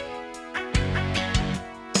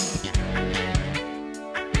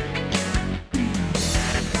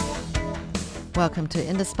 Welcome to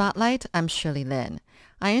In the Spotlight. I'm Shirley Lin.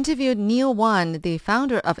 I interviewed Neil Wan, the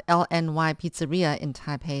founder of LNY Pizzeria in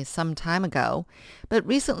Taipei, some time ago. But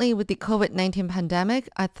recently, with the COVID-19 pandemic,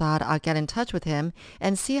 I thought I'd get in touch with him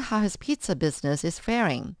and see how his pizza business is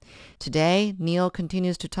faring. Today, Neil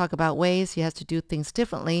continues to talk about ways he has to do things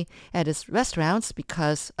differently at his restaurants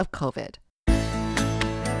because of COVID.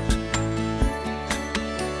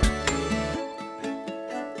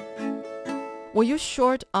 Were you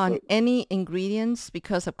short on any ingredients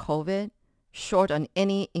because of COVID? Short on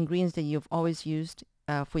any ingredients that you've always used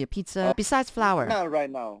for your pizza besides flour? Not right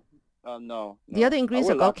now. No. The other ingredients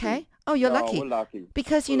We're are lucky. okay? Oh, you're No, lucky. we're lucky.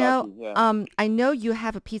 Because, you We're know, lucky, yeah. I know you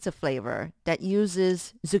have a pizza flavor that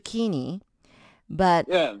uses zucchini, but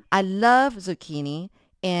Yeah. I love zucchini.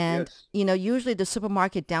 And, Yes. you know, usually the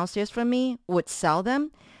supermarket downstairs from me would sell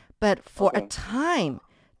them. But for a Okay. time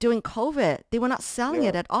during COVID, they were not selling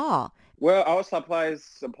it Yeah. at all. Well, our suppliers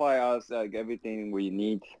supply us like everything we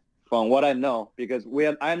need from what I know, because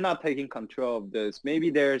I'm not taking control of this. Maybe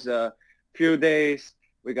there's a few days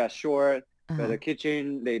we got short, but the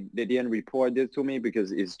kitchen, they didn't report this to me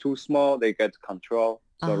because it's too small. They get control.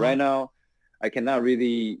 So right now, I cannot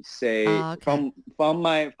really say okay. from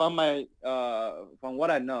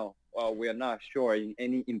what I know, we are not sure in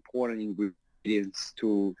any important ingredients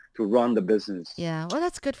to run the business. Yeah, well,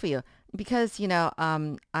 that's good for you because, you know,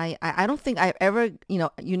 I don't think I've ever,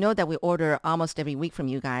 you know that we order almost every week from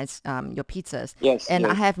you guys, your pizzas. Yes, And I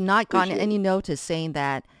yes. have not gotten Appreciate any it. notice saying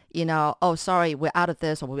that, you know, oh, sorry, we're out of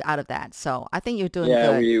this or we're out of that. So I think you're doing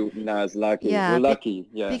Yeah, good. it's lucky. Yeah, We're lucky.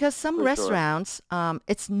 Yeah, because some for sure. restaurants,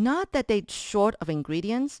 it's not that they're short of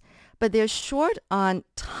ingredients, but they're short on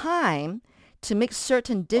time to make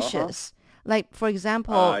certain dishes. Like, for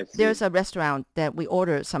example, I see. there's a restaurant that we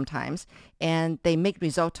order sometimes, and they make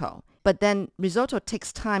risotto. But then risotto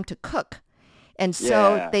takes time to cook. And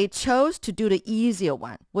so Yeah. they chose to do the easier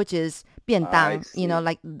one, which is 便当, you know, see.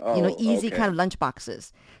 like, Oh, easy okay. kind of lunch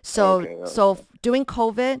boxes. So, Okay. during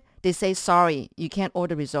COVID, they say, sorry, you can't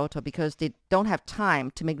order risotto because they don't have time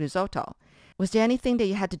to make risotto. Was there anything that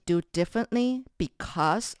you had to do differently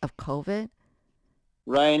because of COVID?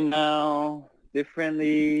 Right now,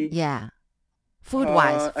 differently. Yeah.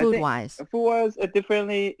 Food-wise, I think food-wise. food-wise,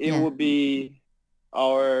 differently, it Yeah. would be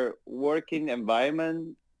our working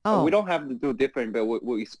environment. Oh, We don't have to do different, but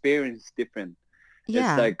we experience different.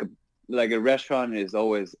 yeah. It's like a restaurant is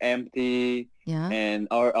always empty, Yeah. and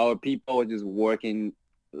our people are just working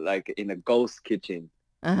like in a ghost kitchen.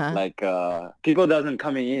 Uh-huh. Like people doesn't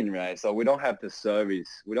coming in, right? So we don't have the service.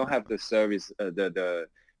 We don't have the service the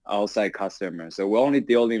outside customer. So we're only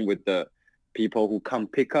dealing with the people who come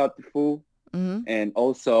pick up the food Mm-hmm. and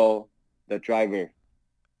also the driver.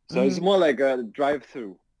 So it's more like a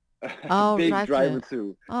drive-through, Oh, big drive-thru.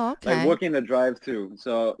 drive-through, Oh, okay. like working the drive-through.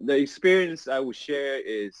 So the experience I would share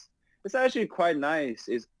is it's actually quite nice.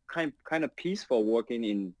 It's kind of peaceful working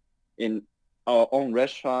in our own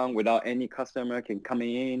restaurant without any customer can come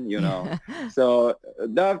in, you know. So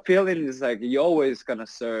that feeling is like you're always gonna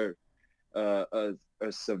serve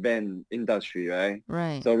a servant industry, right?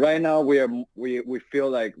 Right. So right now we feel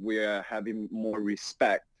like we are having more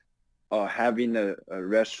respect or having a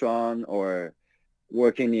restaurant or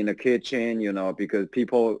working in a kitchen, you know, because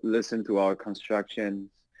people listen to our constructions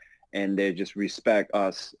and they just respect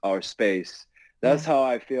us, our space. That's how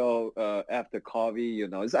I feel after COVID, you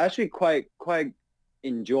know. It's actually quite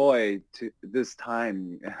enjoy to this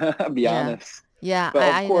time, be Yeah. honest. Yeah, But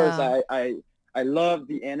I of course, know. I love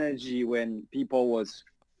the energy when people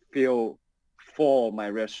feel full of my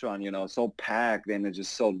restaurant, you know, so packed and it's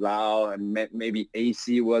just so loud, and maybe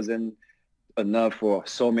AC wasn't enough for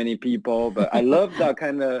so many people. But I love that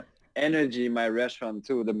kind of energy in my restaurant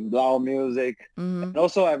too, the loud music. Mm-hmm. And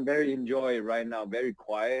also I'm very enjoy right now, very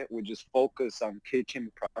quiet. We just focus on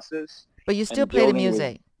kitchen process. But you still and play the dealing with-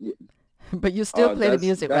 music. But you still play the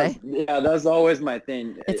music, right? Yeah, that's always my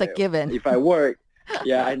thing. It's a given. If I work,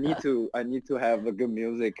 yeah, I need to have a good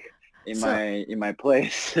music in So- my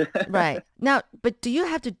place. Right. Now, but do you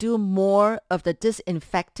have to do more of the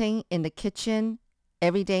disinfecting in the kitchen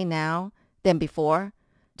every day now than before?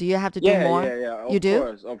 Do you have to do Yeah, more? yeah. You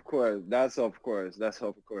do? Of course. That's of course. That's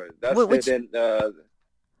Which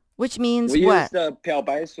which means we what? use the 漂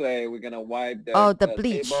白水. We're gonna wipe the Oh, the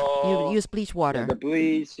bleach. table. You use bleach water. Yeah,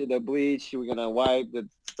 the bleach. We're gonna wipe the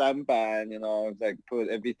砧板. You know, it's like put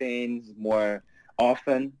everything more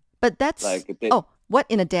often. But that's what,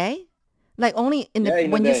 in a day? Like only in the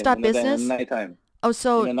when you start business? In the nighttime. Oh,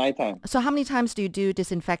 so in the nighttime. So how many times do you do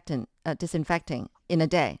disinfecting in a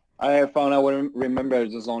day? I found out. Remember,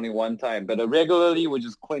 just only one time. But regularly, we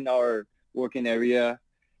just clean our working area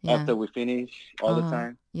after we finish all the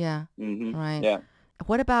time. Yeah. Mm-hmm. Right. Yeah.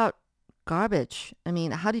 What about garbage? I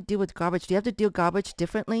mean, how do you deal with garbage? Do you have to deal garbage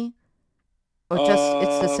differently? Or just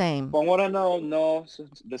it's the same? From what I know, no,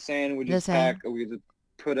 it's the same. We just The same. we just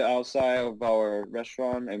put it outside of our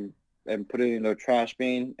restaurant and put it in the trash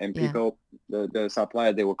bin, and Yeah. people, the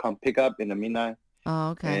supplier, they will come pick up in the midnight.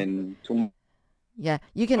 Oh, okay. And tomorrow, Yeah,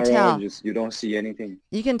 you can tell. you don't see anything.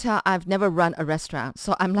 You can tell I've never run a restaurant,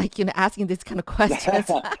 so I'm like, asking these kind of questions.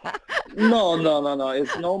 No.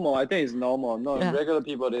 It's normal. I think it's normal. No, Yeah. regular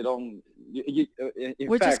people, they don't. In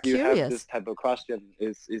We're just fact, you have curious. this type of question.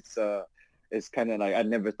 It's it's kind of like I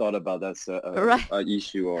never thought about that's Right. a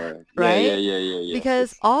issue or Right? yeah.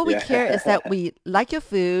 Because It's- all we yeah. care is that we like your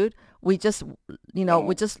food. We just,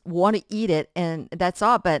 we just want to eat it, and that's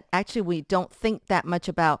all. But actually, we don't think that much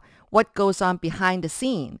about what goes on behind the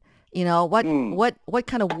scene. What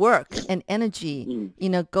kind of work and energy,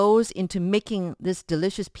 goes into making this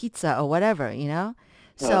delicious pizza or whatever.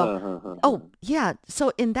 So, oh yeah.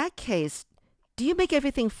 So in that case, do you make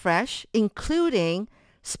everything fresh, including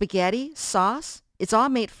spaghetti, sauce? It's all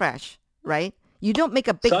made fresh, right? You don't make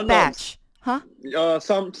a big Some of- batch, huh?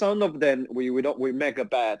 Some of them we make a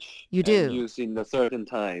batch. You and do? use in a certain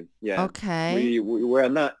time. Yeah. Okay. We're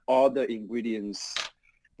not all the ingredients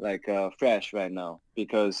like fresh right now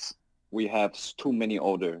because we have too many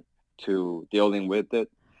order to dealing with it.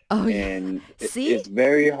 Oh, yeah. And See? it's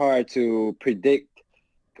very hard to predict.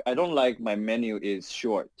 I don't like my menu is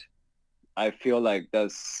short. I feel like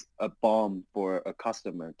that's a bomb for a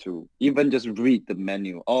customer to even just read the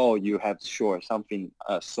menu. Oh, you have short something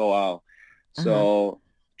sold out. So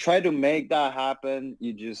try to make that happen.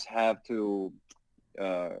 You just have to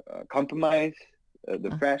compromise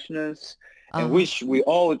the freshness, and which we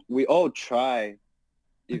all try.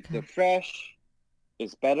 If the fresh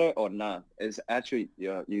is better or not, is actually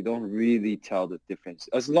you don't really tell the difference.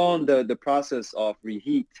 As long the process of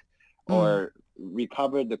reheat or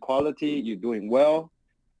recover the quality, you're doing well.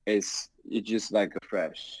 It's just like a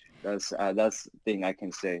fresh. That's the thing I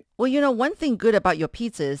can say. Well, one thing good about your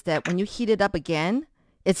pizza is that when you heat it up again,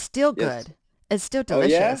 it's still Yes. good. It's still Oh, yeah?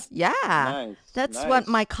 delicious. Yeah. Nice, That's what nice.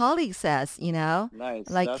 my colleague says, Nice.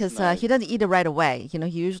 Like, That's because nice. he doesn't eat it right away. He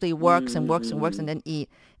usually works and works and works and then eat.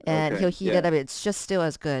 And Okay, he'll heat it yeah. up. It's just still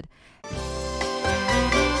as good.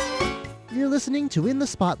 You're listening to In the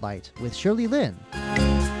Spotlight with Shirley Lin.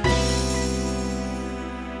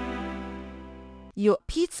 Your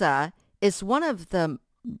pizza is one of the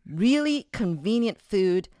really convenient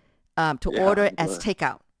food to Yeah, order as right.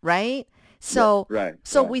 takeout, right? So, right,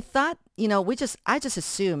 so right. we thought, I just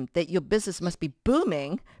assumed that your business must be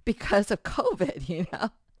booming because of COVID,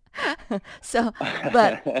 So,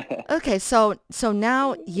 but okay, so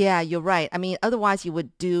now, yeah, you're right. I mean, otherwise you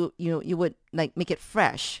would do, you would like make it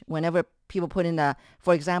fresh whenever people put in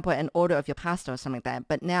for example, an order of your pasta or something like that.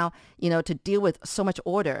 But now, to deal with so much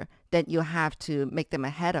order that you have to make them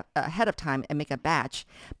ahead of time and make a batch.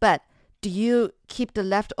 But do you keep the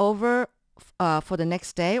leftover for the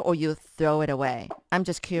next day, or you throw it away? I'm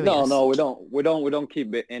just curious. No, we don't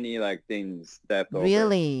keep any like things left over.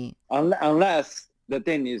 Really? Unless the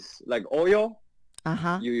thing is like oil.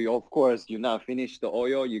 Uh-huh. You of course you not finish the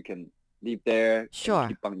oil. You can leave there. Sure. And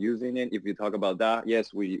keep on using it. If you talk about that,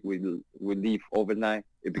 yes, we leave overnight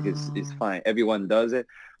because it's fine. Everyone does it.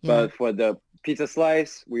 Yeah. But for the pizza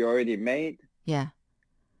slice, we already made. Yeah.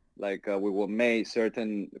 Like we will make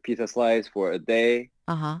certain pizza slice for a day.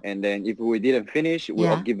 Uh-huh. And then if we didn't finish, we'll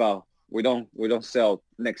Yeah. give out. We don't sell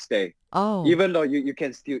next day. Oh. Even though you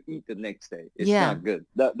can still eat the next day. It's Yeah. not good.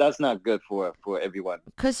 That's not good for everyone.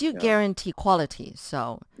 Because you guarantee quality,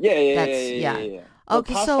 so Yeah. that's But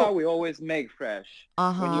Okay, pasta so we always make fresh.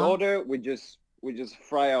 When you uh-huh. order, we just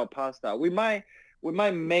fry our pasta. We might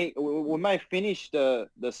finish the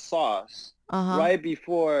sauce Uh-huh. right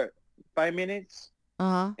before 5 minutes,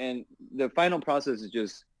 Uh-huh. and the final process is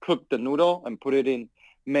just cook the noodle and put it in.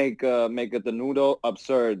 Make the noodle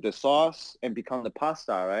absorb the sauce and become the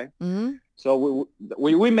pasta, right? Mm-hmm. So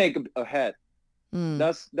we make ahead. Mm.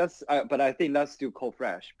 That's but I think that's still cold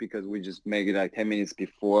fresh because we just make it like 10 minutes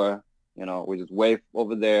before. We just wait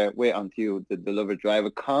over there, wait until the delivery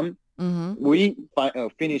driver come. Mm-hmm. We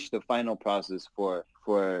finish the final process for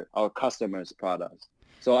our customers' products.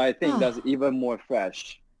 So I think that's even more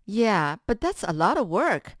fresh. Yeah, but that's a lot of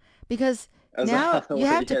work because That's a now lot of you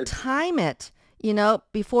have work, to yes. time it,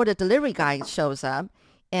 before the delivery guy shows up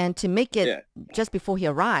and to make it Yeah. just before he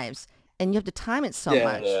arrives. And you have to time it so Yeah,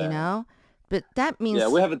 much, yeah. But that means Yeah,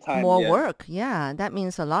 we have a time, more yeah. work. Yeah, that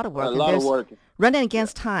means a lot of work. A And lot of there's work. Running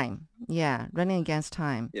against time. Yeah, running against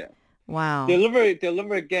time. Yeah. Wow. Delivery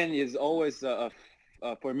again is always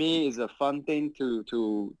for me is a fun thing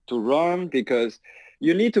to run because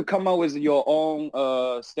you need to come up with your own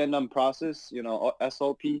stand-up process,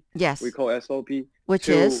 SOP. Yes. We call SOP. Which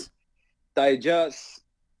to is? digest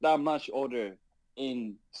that much order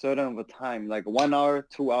in certain of a time, like 1 hour,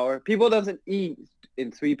 2 hour. People doesn't eat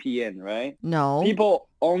in 3 p.m., right? No. People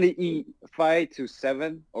only eat 5 to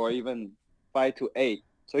 7 or even 5 to 8.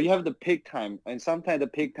 So you have the peak time, and sometimes the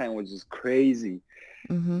peak time was just crazy.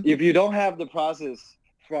 Mm-hmm. If you don't have the process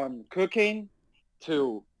from cooking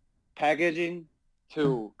to packaging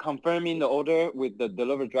to confirming the order with the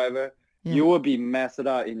delivery driver, Yeah. you will be messed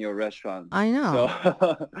up in your restaurant. I know.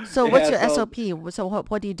 So, So what's your yeah, so, SOP? So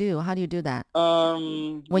what do you do? How do you do that?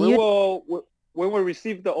 when we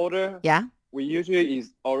receive the order, Yeah. we usually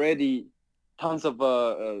is already tons of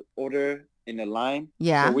order in the line.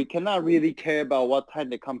 Yeah. So we cannot really care about what time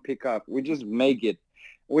they come pick up. We just make it.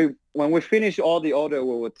 When we finish all the order,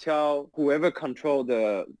 we will tell whoever control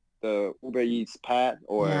the Uber Eats pad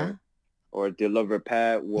or deliver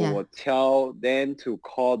pad, we will tell them to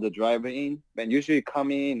call the driver in. And usually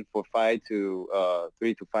come in for 3 to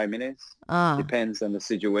 5 minutes. Depends on the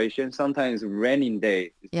situation. Sometimes raining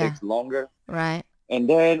day, it takes longer. Right. And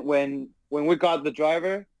then when we got the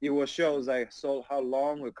driver, it will show like how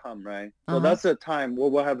long will come, right? So that's the time we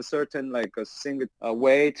will have a certain like a single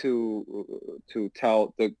way to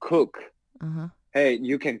tell the cook, hey,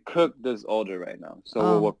 you can cook this order right now.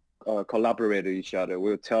 So we will collaborate with each other.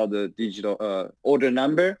 We'll tell the digital order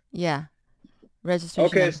number. Yeah. Registration.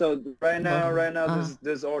 Okay, number. so right now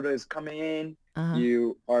this order is coming in.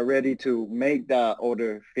 You are ready to make that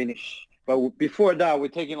order finish. But before that, we're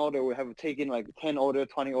taking order. We have taken like 10 order,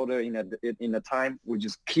 20 order in a time. We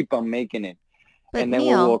just keep on making it. But and then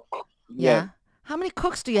Neil, we will. Yeah. How many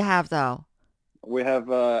cooks do you have though? We have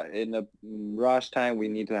in the rush time. We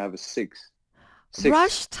need to have 6.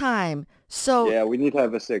 Rush time. So yeah, we need to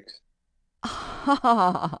have 6.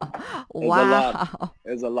 Wow.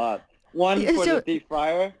 It's a lot. One for the deep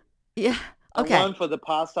fryer. Yeah. Okay. One for the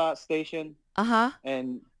pasta station.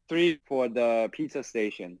 And 3 for the pizza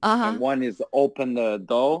station. And one is open the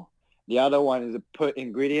dough. The other one is put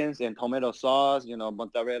ingredients and tomato sauce,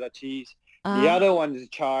 mozzarella cheese. The other one is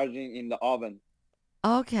charging in the oven.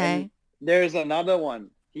 Okay. And there's another one.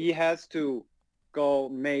 He has to go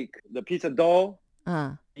make the pizza dough.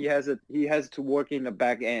 He has to work in the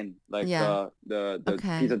back end, like the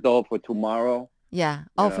pizza dough for tomorrow. Yeah.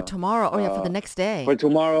 For tomorrow or for the next day. For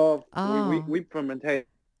tomorrow, we fermentate.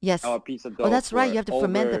 Yes. Our pizza dough. Oh, that's right. You have to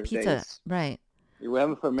ferment the pizza. Days. Right. We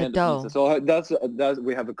haven't fermented the pizza. So that's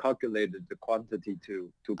we have calculated the quantity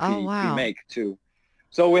to pre-make too.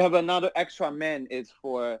 So we have another extra man is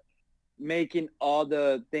for making all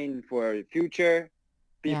the thing for future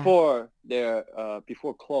before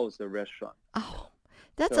before close the restaurant. Oh,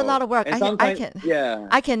 that's a lot of work.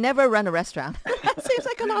 I can never run a restaurant. That seems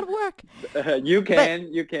like a lot of work. You can.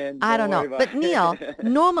 I don't know. But Neil,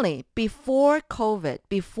 normally before COVID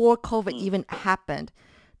even happened,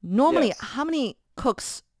 normally how many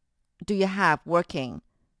cooks do you have working?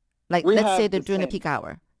 Like let's say during the peak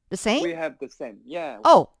hour. The same? We have the same. Yeah.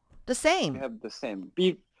 Oh, the same. We have the same.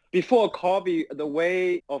 Before COVID, the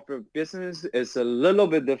way of the business is a little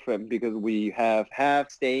bit different because we have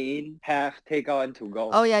half stay in, half take out and to go.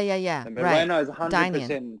 Oh, yeah. But right now it's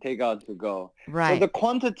 100% take out to go. Right. So the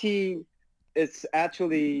quantity is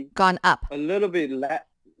actually gone up. A little bit less?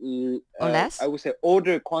 I would say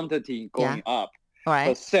order quantity going up. All right.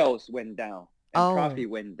 But sales went down. And profit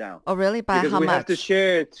went down. Oh, really? By because how we much? Have to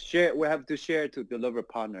share. We have to share to deliver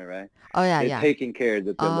partner, right? Oh, yeah, They're taking care of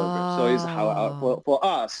the deliver. So it's how for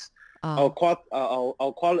us, our costs are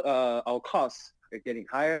getting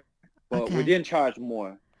higher, but we didn't charge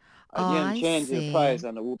more. I didn't change the price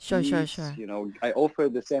on the Uber Eats. Sure. I offer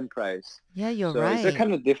the same price. Yeah, you're so right. It's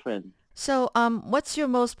kind of different. So, what's your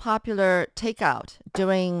most popular takeout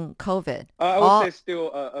during COVID? I would say still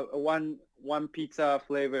one pizza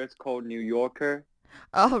flavor is called New Yorker.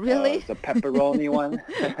 Oh, really? It's a pepperoni one.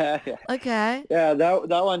 Okay. Yeah, that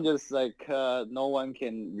one just like no one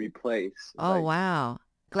can replace. Oh, wow.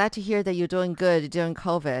 Glad to hear that you're doing good during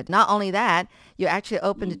COVID. Not only that, you actually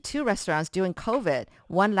opened 2 restaurants during COVID,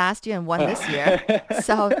 one last year and one this year.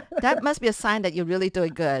 So that must be a sign that you're really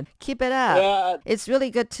doing good. Keep it up. Yeah. It's really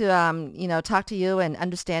good to talk to you and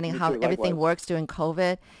understanding how everything works during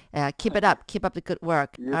COVID. Keep it up. Keep up the good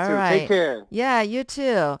work. You All too. right. Take care. Yeah, you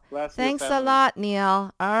too. Thanks a lot,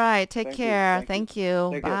 Neil. All right. Take care. Thank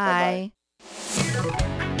you. Take care. Bye. Bye-bye.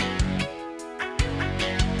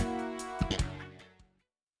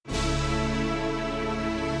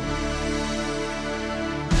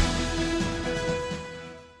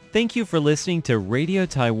 Thank you for listening to Radio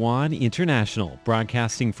Taiwan International,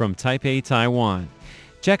 broadcasting from Taipei, Taiwan.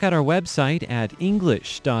 Check out our website at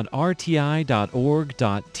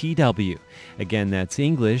english.rti.org.tw. Again, that's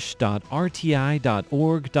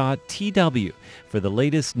english.rti.org.tw for the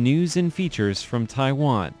latest news and features from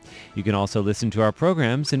Taiwan. You can also listen to our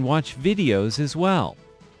programs and watch videos as well.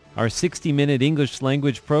 Our 60-minute English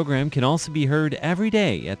language program can also be heard every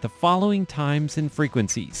day at the following times and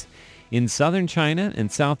frequencies: In southern China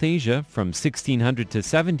and South Asia from 1600 to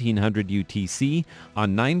 1700 UTC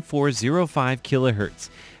on 9405 kHz.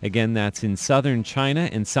 Again, that's in southern China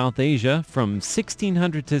and South Asia from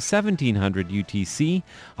 1600 to 1700 UTC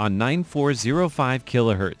on 9405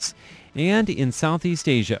 kHz. And in Southeast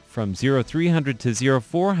Asia from 0300 to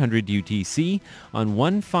 0400 UTC on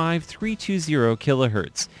 15320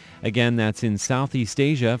 kHz. Again, that's in Southeast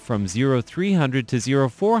Asia from 0300 to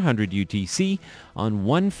 0400 UTC on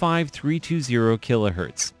 15320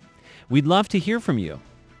 kHz. We'd love to hear from you.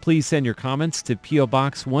 Please send your comments to P.O.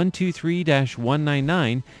 Box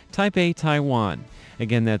 123-199, Taipei, Taiwan.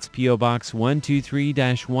 Again, that's P.O. Box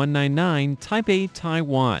 123-199, Taipei,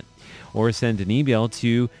 Taiwan. Or send an email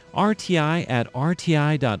to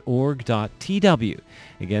rti@rti.org.tw.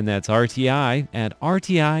 Again, that's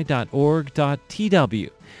rti@rti.org.tw.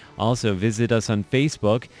 Also, visit us on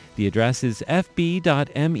Facebook. The address is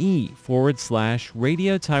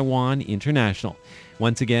fb.me/Radio Taiwan International.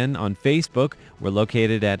 Once again, on Facebook, we're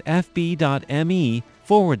located at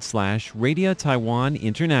fb.me/Radio Taiwan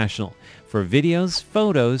International for videos,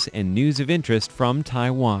 photos, and news of interest from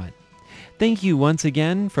Taiwan. Thank you once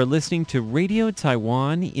again for listening to Radio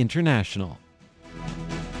Taiwan International.